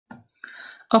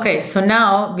Okay, so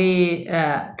now we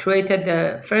created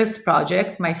the first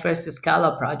project, my first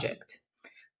Scala project.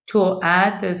 To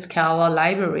add the Scala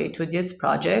library to this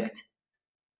project,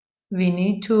 we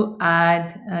need to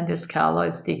add the Scala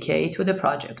SDK to the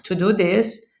project. To do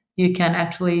this, you can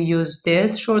actually use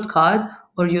this shortcut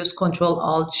or use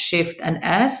Ctrl-Alt-Shift and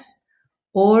S,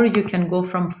 or you can go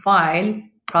from File,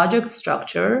 Project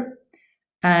Structure.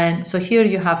 And so here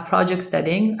you have project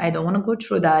setting. I don't want to go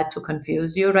through that to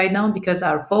confuse you right now because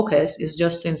our focus is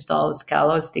just to install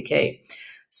Scala SDK.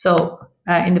 So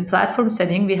in the platform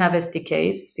setting, we have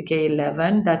SDKs, SDK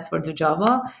 11, that's for the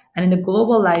Java. And in the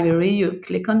global library, you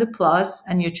click on the plus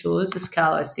and you choose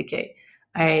Scala SDK.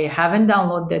 I haven't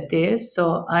downloaded this,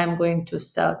 so I'm going to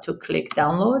click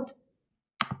download.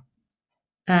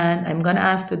 And I'm going to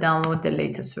ask to download the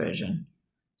latest version.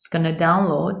 It's going to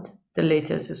download the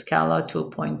latest Scala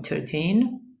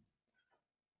 2.13.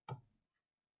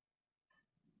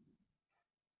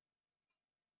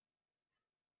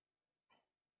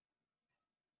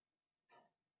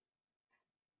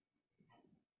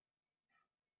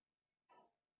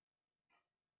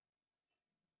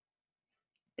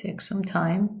 Take some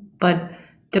time, but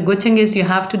the good thing is you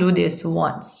have to do this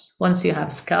once. Once you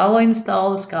have Scala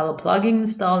installed, Scala plugin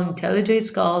installed, Intellij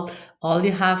installed, all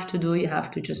you have to do, you have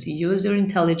to just use your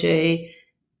Intellij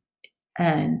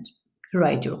and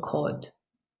write your code,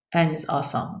 and it's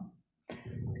awesome.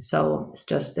 So it's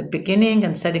just the beginning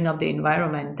and setting up the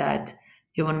environment that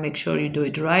you want to make sure you do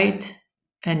it right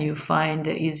and you find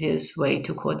the easiest way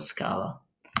to code Scala.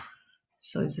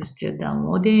 So it's still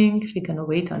downloading. We're going to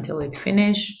wait until it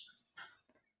finishes.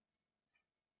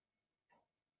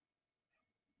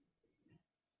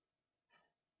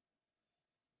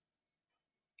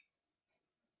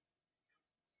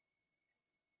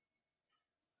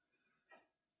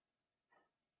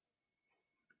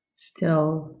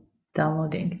 Still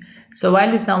downloading. So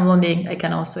while it's downloading, I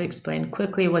can also explain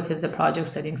quickly what is the project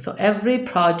setting. So every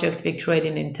project we create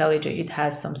in Intellij, it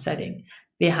has some setting.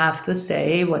 We have to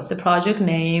say what's the project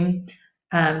name,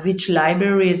 which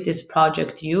libraries this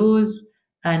project use,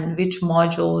 and which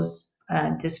modules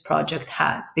this project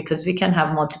has, because we can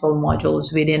have multiple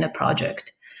modules within a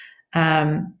project.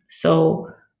 And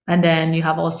then you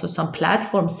have also some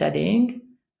platform setting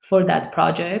for that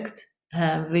project,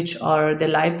 which are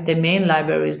the main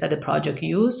libraries that the project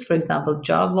use. For example,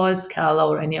 Java, Scala,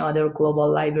 or any other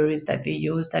global libraries that we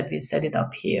use that we set it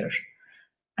up here.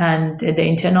 And the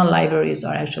internal libraries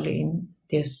are actually in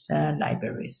these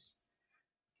libraries.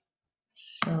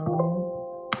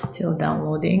 So still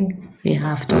downloading. We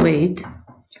have to wait.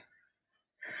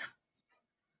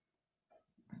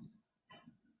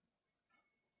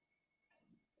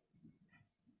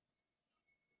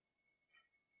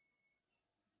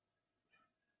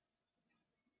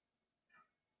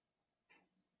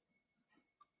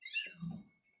 So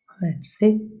let's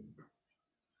see.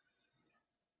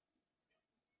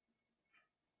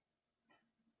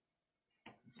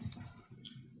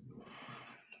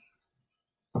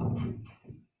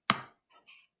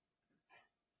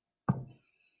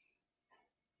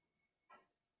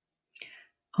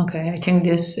 Okay, I think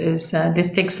this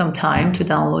takes some time to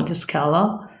download the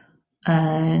Scala,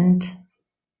 and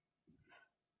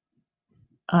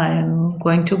I'm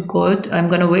going to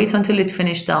wait until it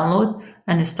finishes download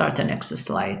and start the next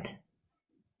slide.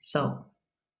 So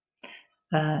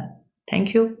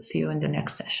thank you. See you in the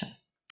next session.